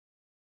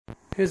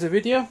Here's a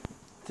video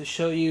to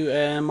show you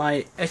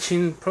my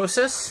etching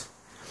process.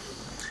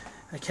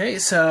 Okay,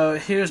 so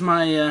here's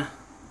my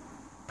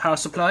power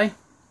supply,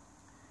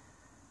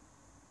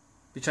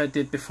 which I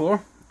did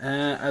before.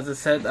 As I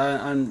said,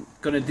 I'm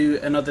gonna do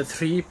another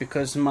 3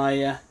 because my,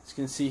 as you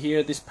can see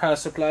here, this power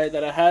supply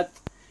that I had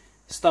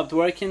stopped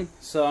working.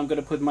 So I'm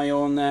gonna put my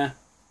own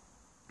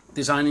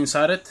design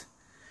inside it.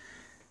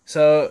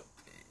 So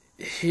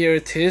here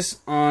it is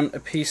on a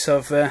piece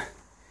of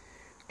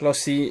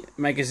glossy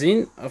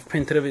magazine. I've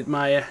printed it with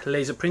my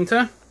laser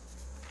printer.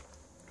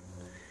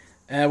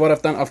 What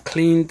I've done, I've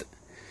cleaned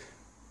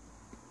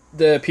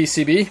the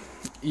PCB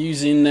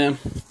using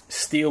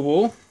steel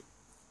wool,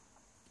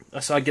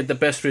 so I get the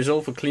best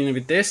result for cleaning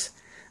with this,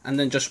 and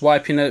then just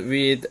wiping it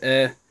with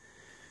a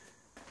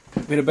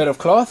bit of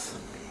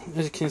cloth.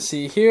 As you can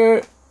see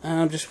here,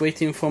 I'm just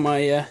waiting for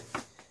my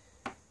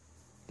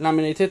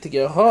laminator to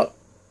get hot,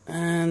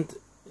 and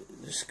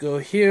just go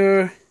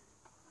here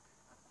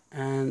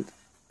and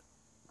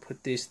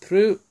put this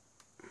through.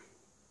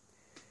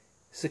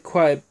 It's a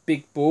quite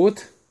big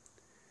board,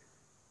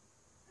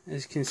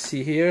 as you can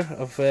see here.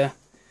 I've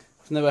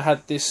never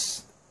had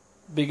this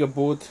bigger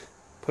board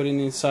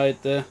putting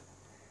inside the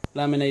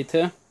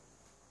laminator,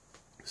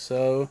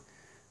 so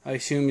I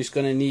assume it's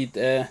gonna need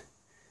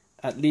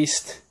at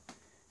least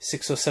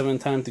 6 or 7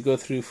 times to go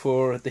through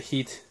for the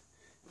heat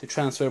to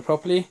transfer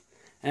properly.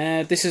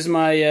 This is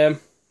my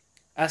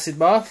acid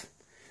bath.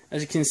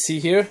 As you can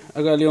see here,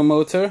 I got a little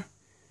motor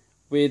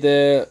with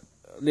a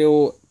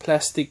little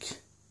plastic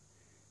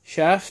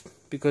shaft,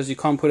 because you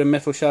can't put a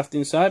metal shaft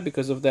inside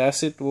because of the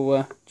acid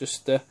will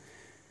just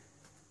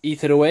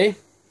eat it away.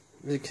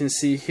 As you can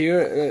see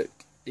here,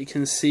 you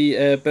can see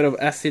a bit of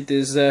acid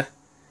is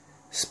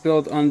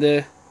spilled on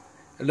the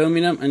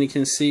aluminum, and you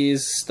can see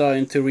is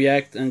starting to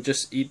react and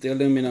just eat the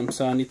aluminum,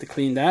 so I need to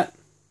clean that.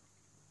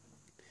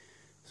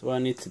 So what I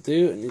need to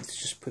do, I need to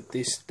just put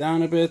this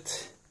down a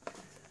bit,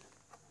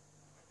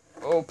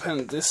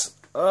 open this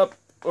up.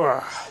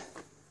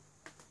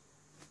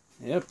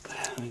 Yep,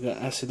 I got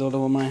acid all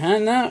over my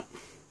hand now.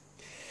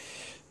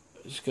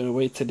 Just gotta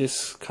wait till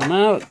this come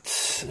out.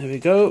 There we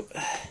go.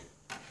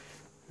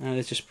 Now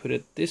let's just put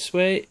it this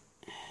way. Is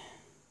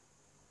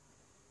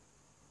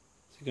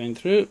it going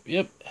through?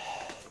 Yep.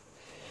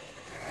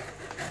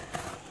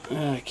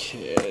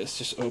 Okay, let's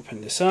just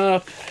open this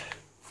up.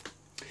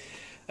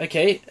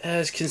 Okay,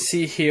 as you can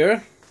see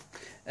here,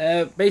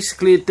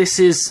 basically this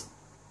is,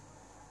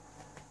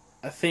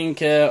 I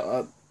think,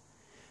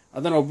 I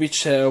don't know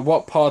which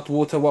what part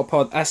water, what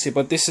part acid,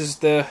 but this is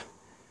the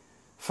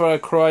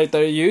ferrochromite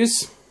that I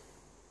use.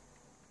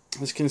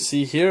 As you can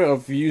see here,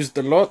 I've used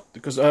a lot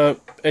because I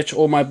etch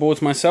all my boards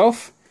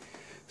myself.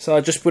 So I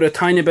just put a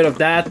tiny bit of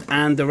that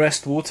and the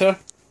rest water.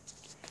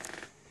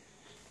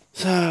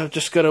 So I've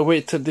just gotta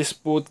wait till this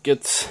board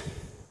gets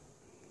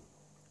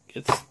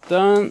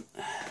done.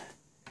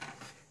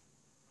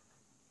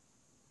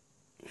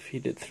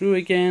 Feed it through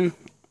again.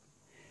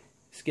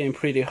 It's getting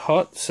pretty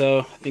hot, so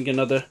I think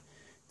another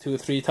 2 or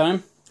 3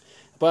 times.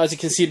 But as you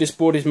can see, this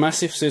board is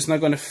massive, so it's not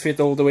going to fit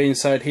all the way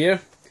inside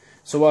here.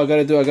 So what I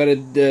gotta do, I gotta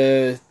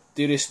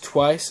do this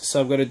twice.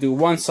 So I've got to do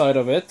one side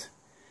of it,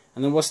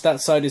 and then once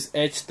that side is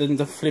etched, then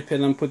to flip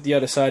it and put the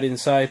other side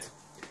inside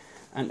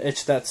and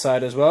etch that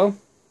side as well.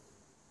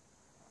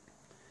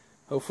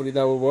 Hopefully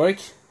that will work.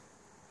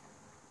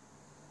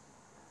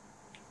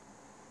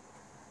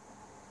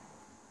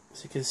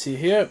 As you can see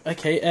here,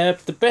 okay,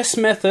 the best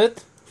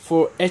method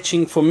for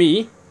etching for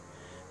me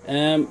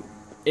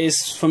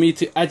is for me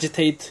to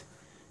agitate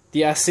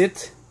the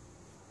acid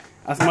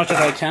as much as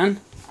I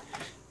can,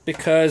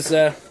 because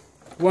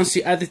once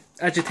you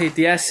agitate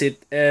the acid,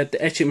 the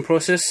etching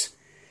process,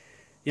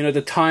 you know,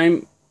 the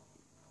time,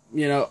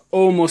 you know,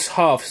 almost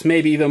halves,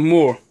 maybe even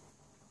more.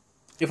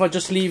 If I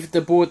just leave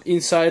the board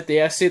inside the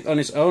acid on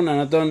its own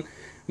and I don't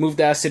move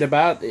the acid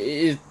about,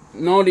 it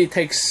not only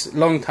takes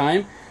long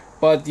time,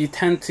 but you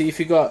tend to, if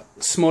you got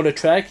smaller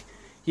track,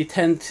 you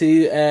tend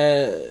to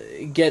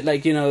get,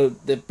 like, you know,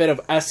 the bit of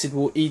acid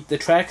will eat the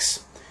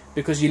tracks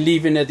because you're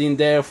leaving it in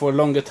there for a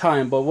longer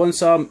time. But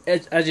once I'm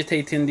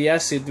agitating the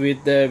acid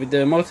with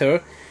the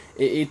motor,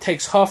 it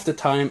takes half the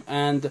time,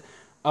 and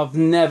I've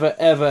never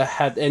ever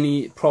had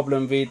any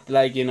problem with,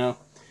 like, you know,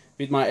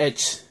 with my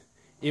etch,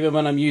 even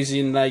when I'm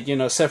using, like, you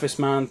know, surface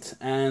mount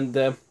and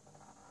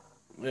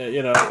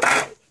you know,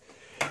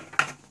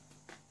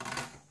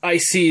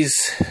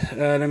 ICs.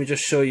 Let me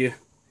just show you.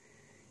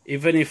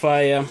 Even if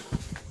I'm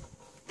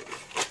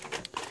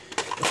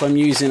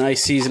using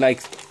ICs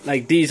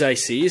like these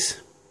ICs,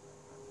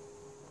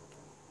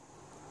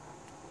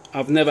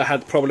 I've never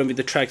had problem with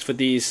the tracks for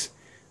these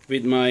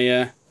with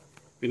my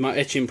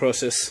etching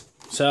process.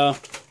 So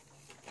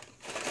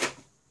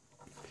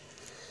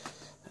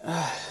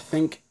I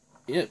think,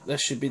 yeah, that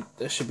should be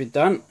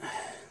done.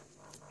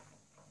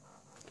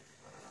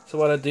 So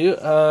what I do,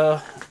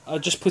 I'll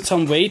just put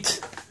some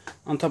weight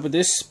on top of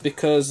this,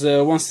 because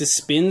once this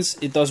spins,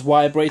 it does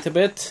vibrate a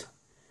bit.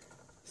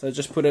 So I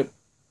just put a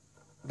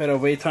bit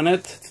of weight on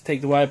it to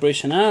take the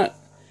vibration out.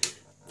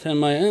 Turn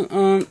my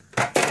on,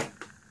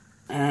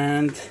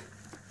 and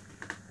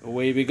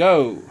away we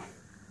go.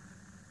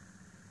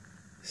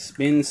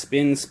 Spin,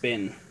 spin,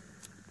 spin.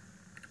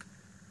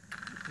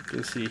 You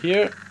can see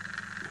here.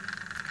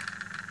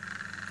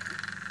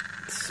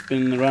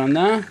 Spin around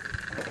now.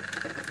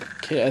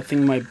 Okay, I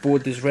think my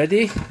board is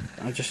ready.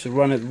 I'll just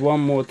run it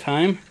one more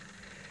time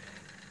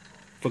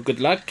for good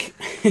luck.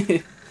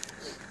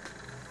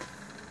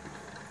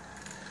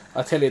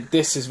 I tell you,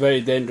 this is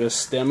very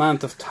dangerous. The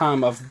amount of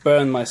time I've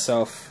burned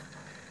myself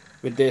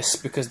with this,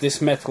 because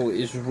this metal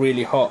is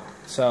really hot.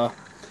 So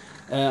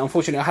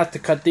unfortunately I had to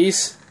cut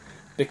these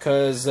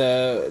because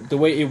the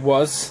way it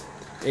was,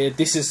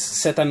 this is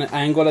set on an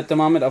angle at the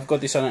moment. I've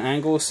got this on an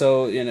angle,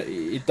 so you know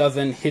it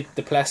doesn't hit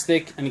the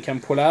plastic and it can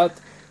pull out.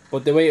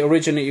 But the way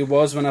originally it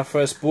was when I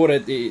first bought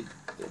it, the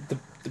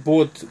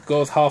board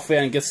goes halfway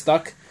and gets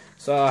stuck.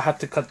 So I had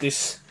to cut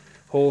this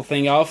whole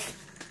thing off.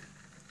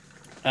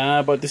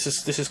 But this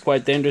is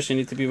quite dangerous. You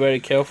need to be very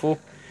careful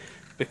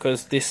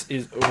because this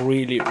is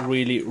really,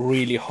 really,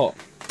 really hot.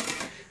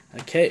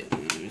 Okay,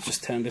 let me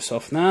just turn this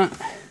off now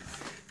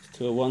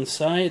to one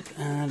side.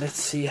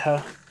 Let's see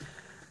how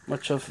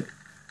much of.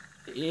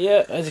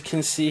 Yeah, as you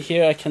can see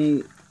here, I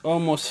can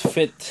almost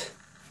fit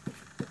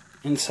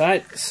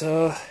inside.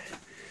 So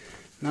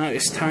now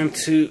it's time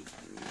to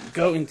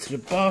go into the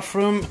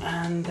bathroom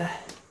and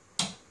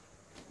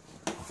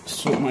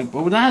sort my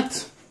board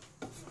out.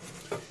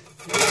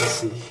 Let's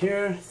see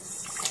here.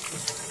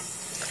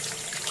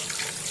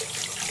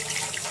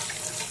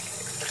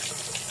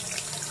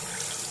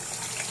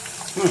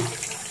 Oh,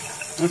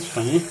 that's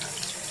funny.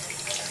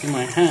 See,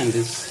 my hand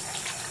is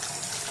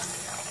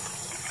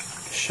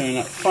showing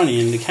up funny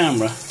in the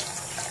camera.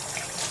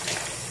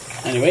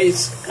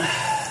 Anyways,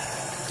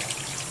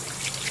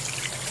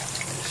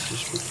 let's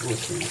just put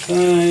water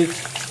inside.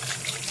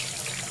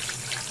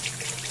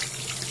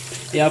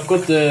 Yeah, I've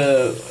got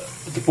the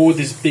board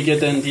is bigger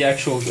than the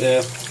actual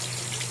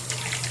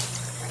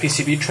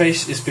PCB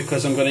trace, is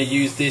because I'm going to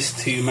use this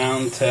to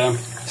mount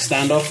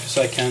standoff,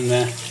 so I can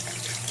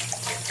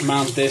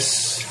mount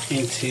this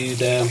into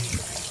the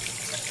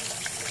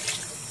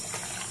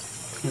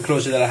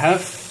enclosure that I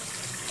have.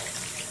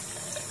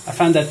 I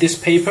found that this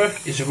paper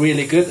is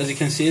really good. As you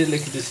can see,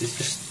 look at this, it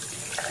just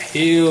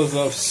peels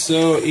off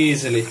so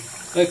easily.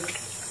 Look,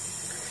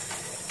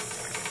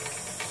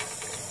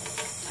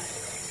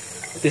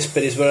 this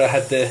bit is where I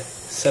had the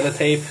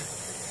sellotape.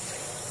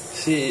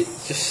 See,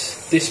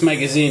 just this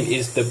magazine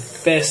is the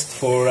best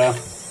for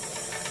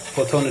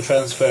toner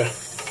transfer.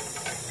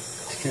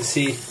 As you can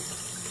see,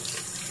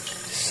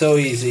 so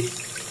easy.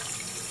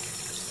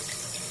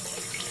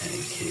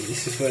 Okay,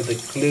 this is where the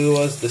glue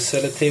was, the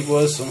sellotape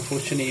was.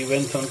 Unfortunately, it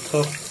went on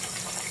top,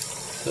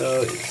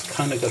 so it's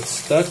kind of got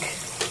stuck.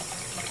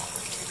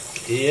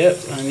 Yep,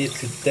 I need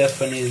to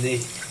definitely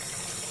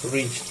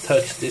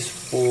touch this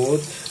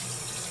board.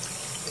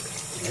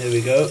 There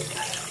we go.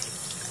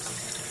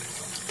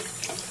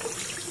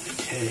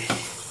 Okay,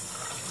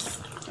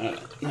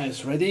 now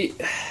it's ready.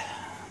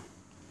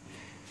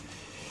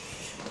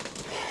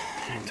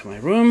 Into my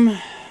room.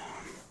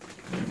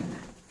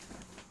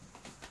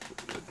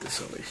 Put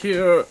this over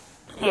here.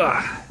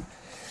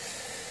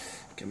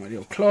 Get my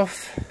little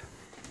cloth.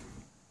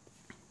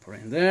 Put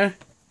it in there.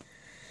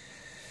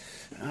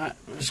 Alright,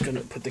 I'm just going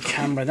to put the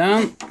camera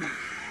down.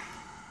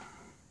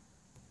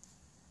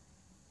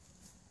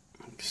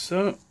 Like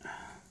so.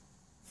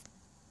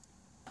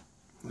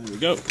 There we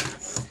go.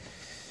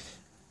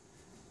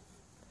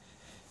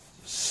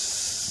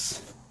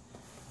 Just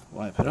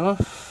wipe it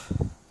off.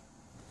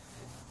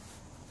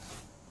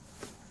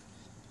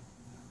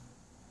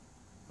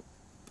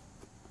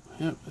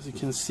 Yep, as you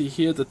can see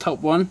here, the top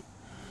one,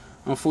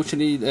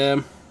 unfortunately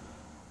the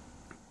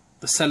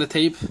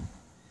sellotape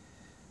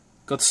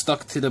got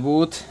stuck to the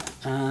board,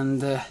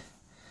 and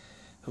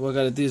what I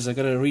gotta do is I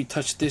gotta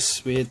retouch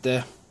this with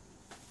the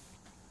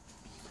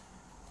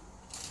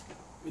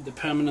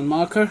permanent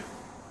marker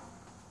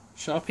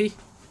Sharpie.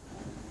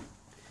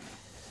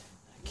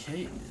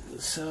 Okay,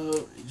 so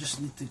you just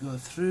need to go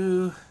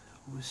through.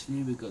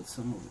 Obviously we got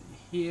some over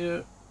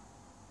here.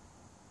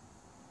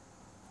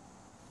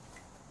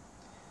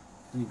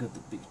 Then you got the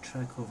big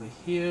track over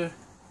here.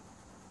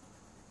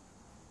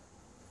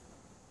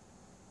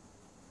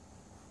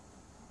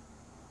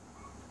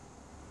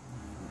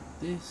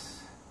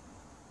 This.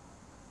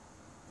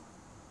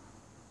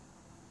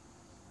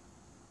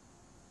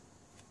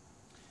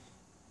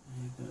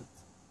 And you got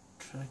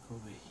track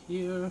over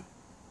here.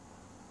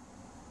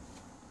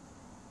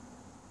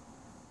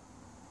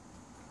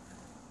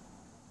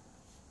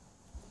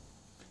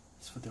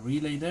 It's for the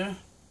relay there.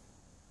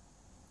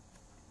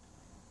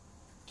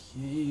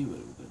 Okay, what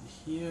have we got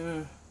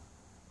here?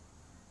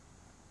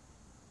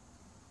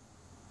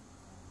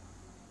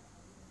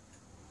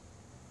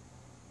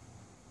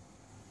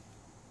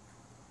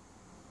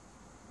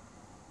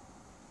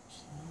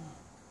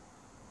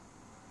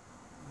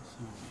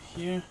 Over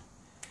here,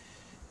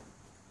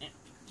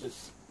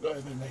 just grab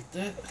it like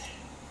that,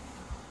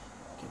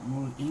 get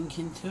more ink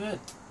into it.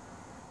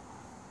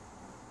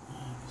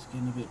 It's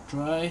getting a bit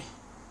dry.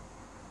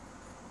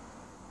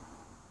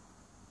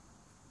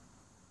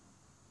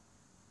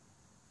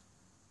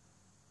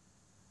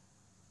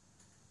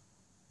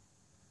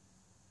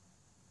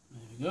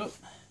 we go.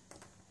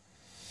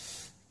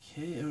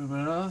 Okay,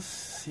 everywhere else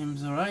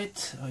seems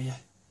alright. Oh yeah,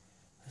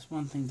 that's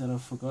one thing that I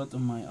forgot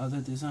on my other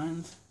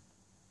designs,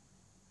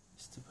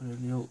 is to put a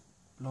little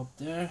blob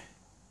there,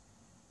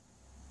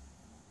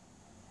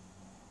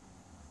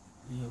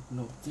 little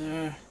blob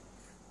there,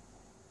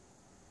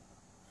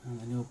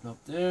 and a little blob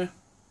there.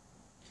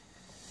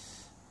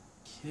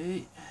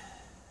 Okay.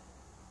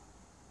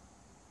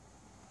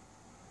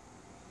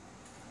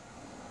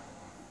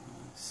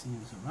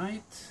 Seems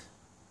alright.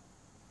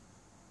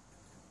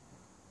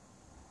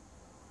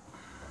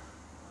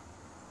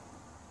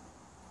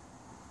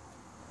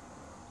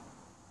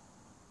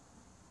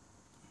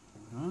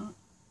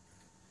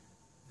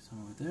 Some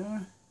over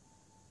there.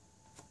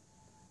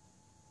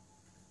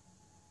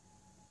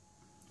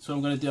 So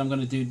I'm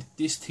gonna do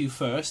these two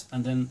first,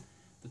 and then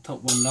the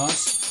top one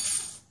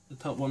last. The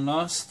top one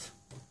last.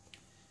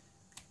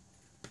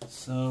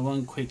 So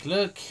one quick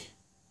look,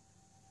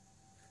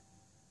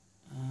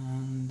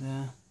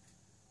 and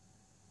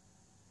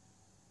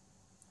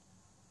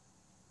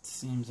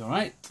seems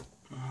alright.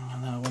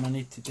 Now what I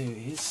need to do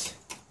is,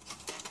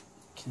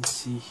 you can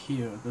see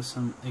here I've got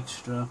some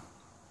extra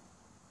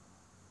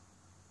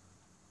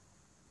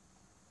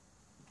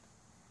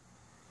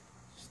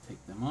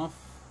take them off.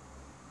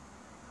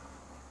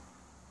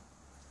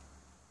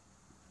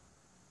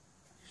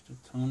 Extra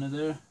toner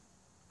there.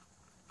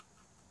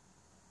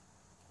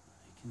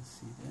 You can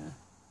see there.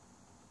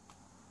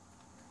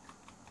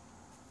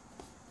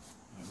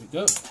 There we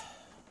go.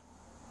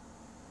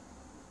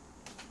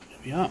 There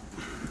we are.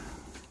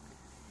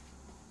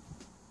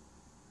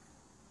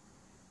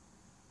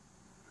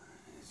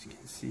 As you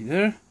can see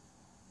there.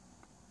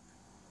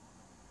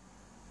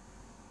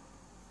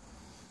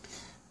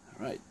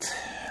 Right.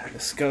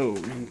 Let's go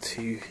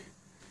into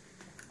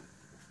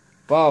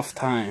bath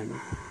time.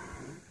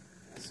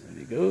 So there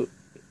we go.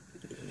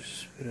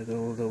 Just put it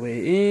all the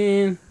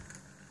way in.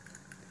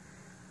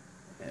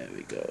 There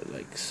we go,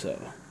 like so.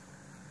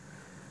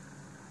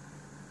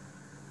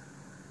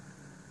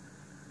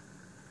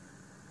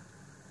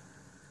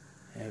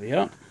 There we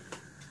are.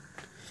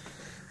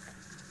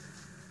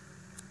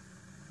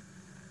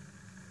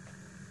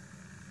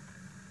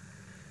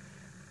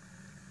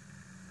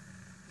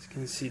 As you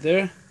can see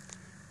there,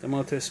 the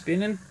motor is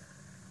spinning.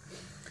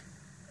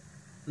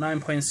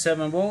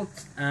 9.7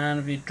 volt,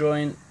 and we're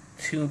drawing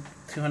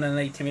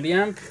 280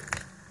 milliamp.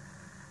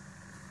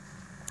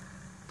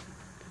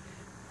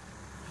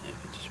 If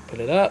we just put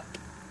it up,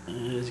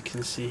 as you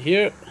can see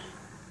here,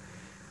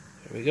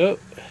 there we go.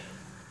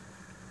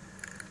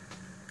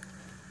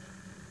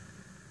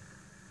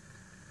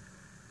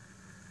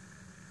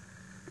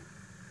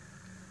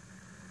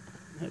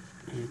 Yep,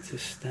 I need to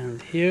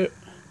stand here.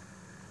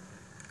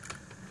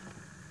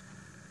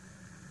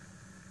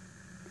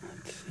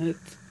 That's it.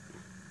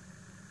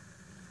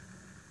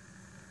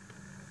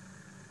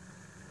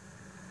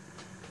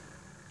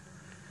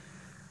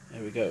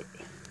 There we go.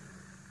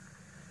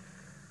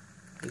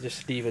 I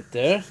just leave it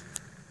there.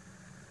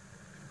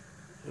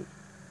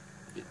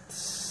 It's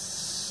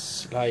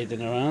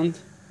sliding around.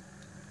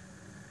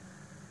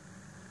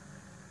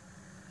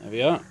 There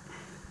we are.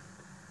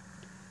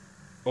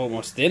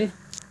 Almost in.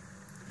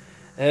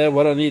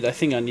 What I need, I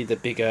think I need a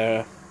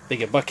bigger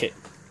bucket.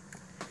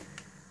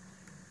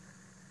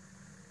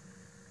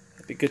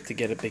 It'd be good to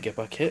get a bigger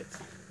bucket.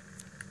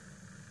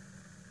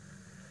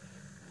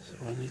 So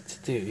what I need to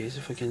do is,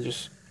 if I can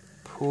just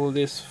pull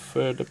this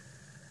further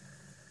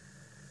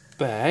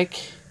back.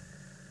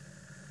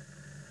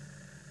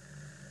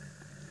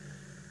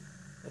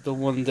 I don't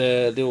want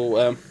the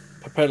little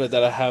propeller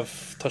that I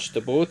have touch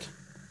the board,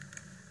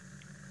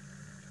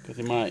 because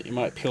it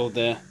might peel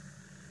the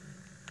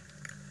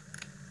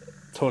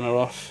toner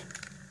off.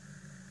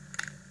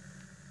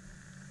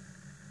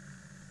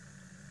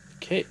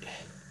 Okay,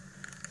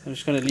 so I'm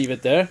just going to leave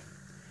it there.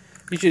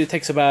 Usually it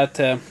takes about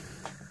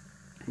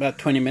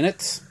 20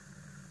 minutes.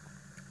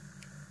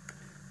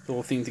 The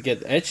whole thing to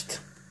get etched.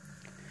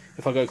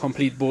 If I got a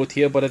complete board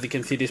here, but as you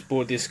can see, this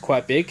board is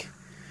quite big,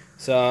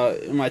 so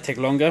it might take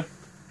longer.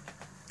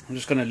 I'm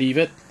just gonna leave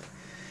it,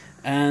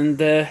 and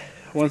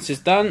once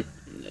it's done,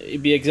 it'll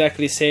be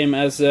exactly the same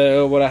as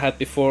what I had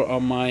before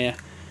on my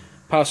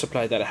power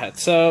supply that I had.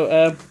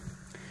 So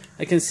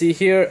I can see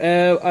here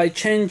I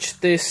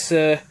changed this.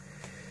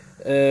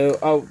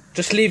 I'll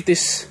just leave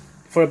this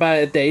for about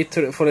a day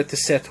for it to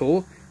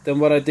settle. Then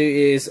what I do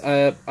is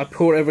I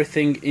pour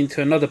everything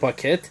into another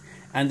bucket,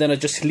 and then I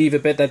just leave a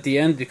bit at the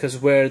end, because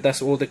where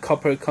that's all the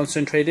copper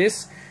concentrate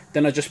is.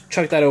 Then I just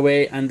chuck that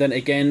away, and then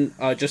again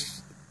I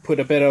just put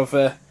a bit of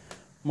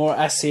more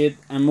acid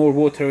and more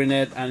water in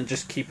it, and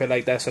just keep it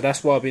like that. So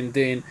that's what I've been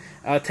doing.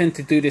 I tend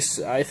to do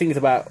this, I think it's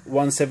about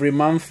once every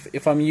month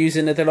if I'm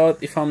using it a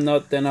lot. If I'm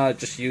not, then I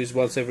just use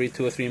once every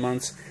 2 or 3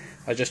 months.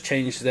 I just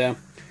change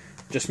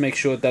just make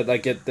sure that I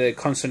get the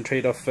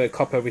concentrate of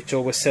copper, which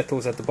always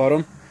settles at the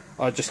bottom.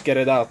 I'll just get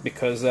it out,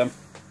 because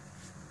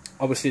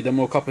obviously the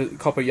more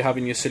copper you have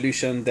in your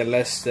solution, the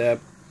less your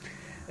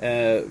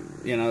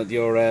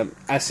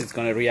acid's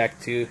going to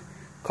react to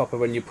copper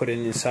when you put it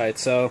inside.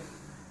 So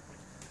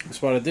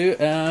That's what I do.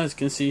 As you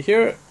can see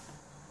here,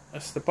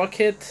 that's the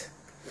bucket,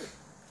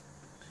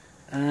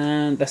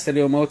 and that's the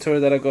little motor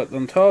that I got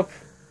on top,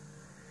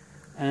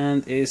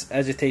 and is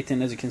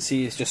agitating. As you can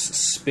see, it's just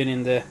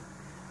spinning the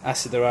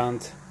acid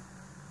around,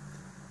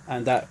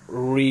 and that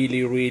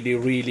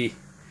really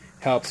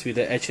helps with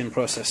the etching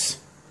process.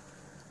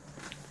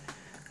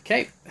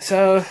 Okay,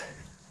 so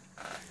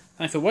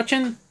thanks for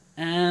watching,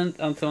 and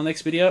until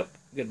next video,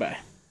 goodbye.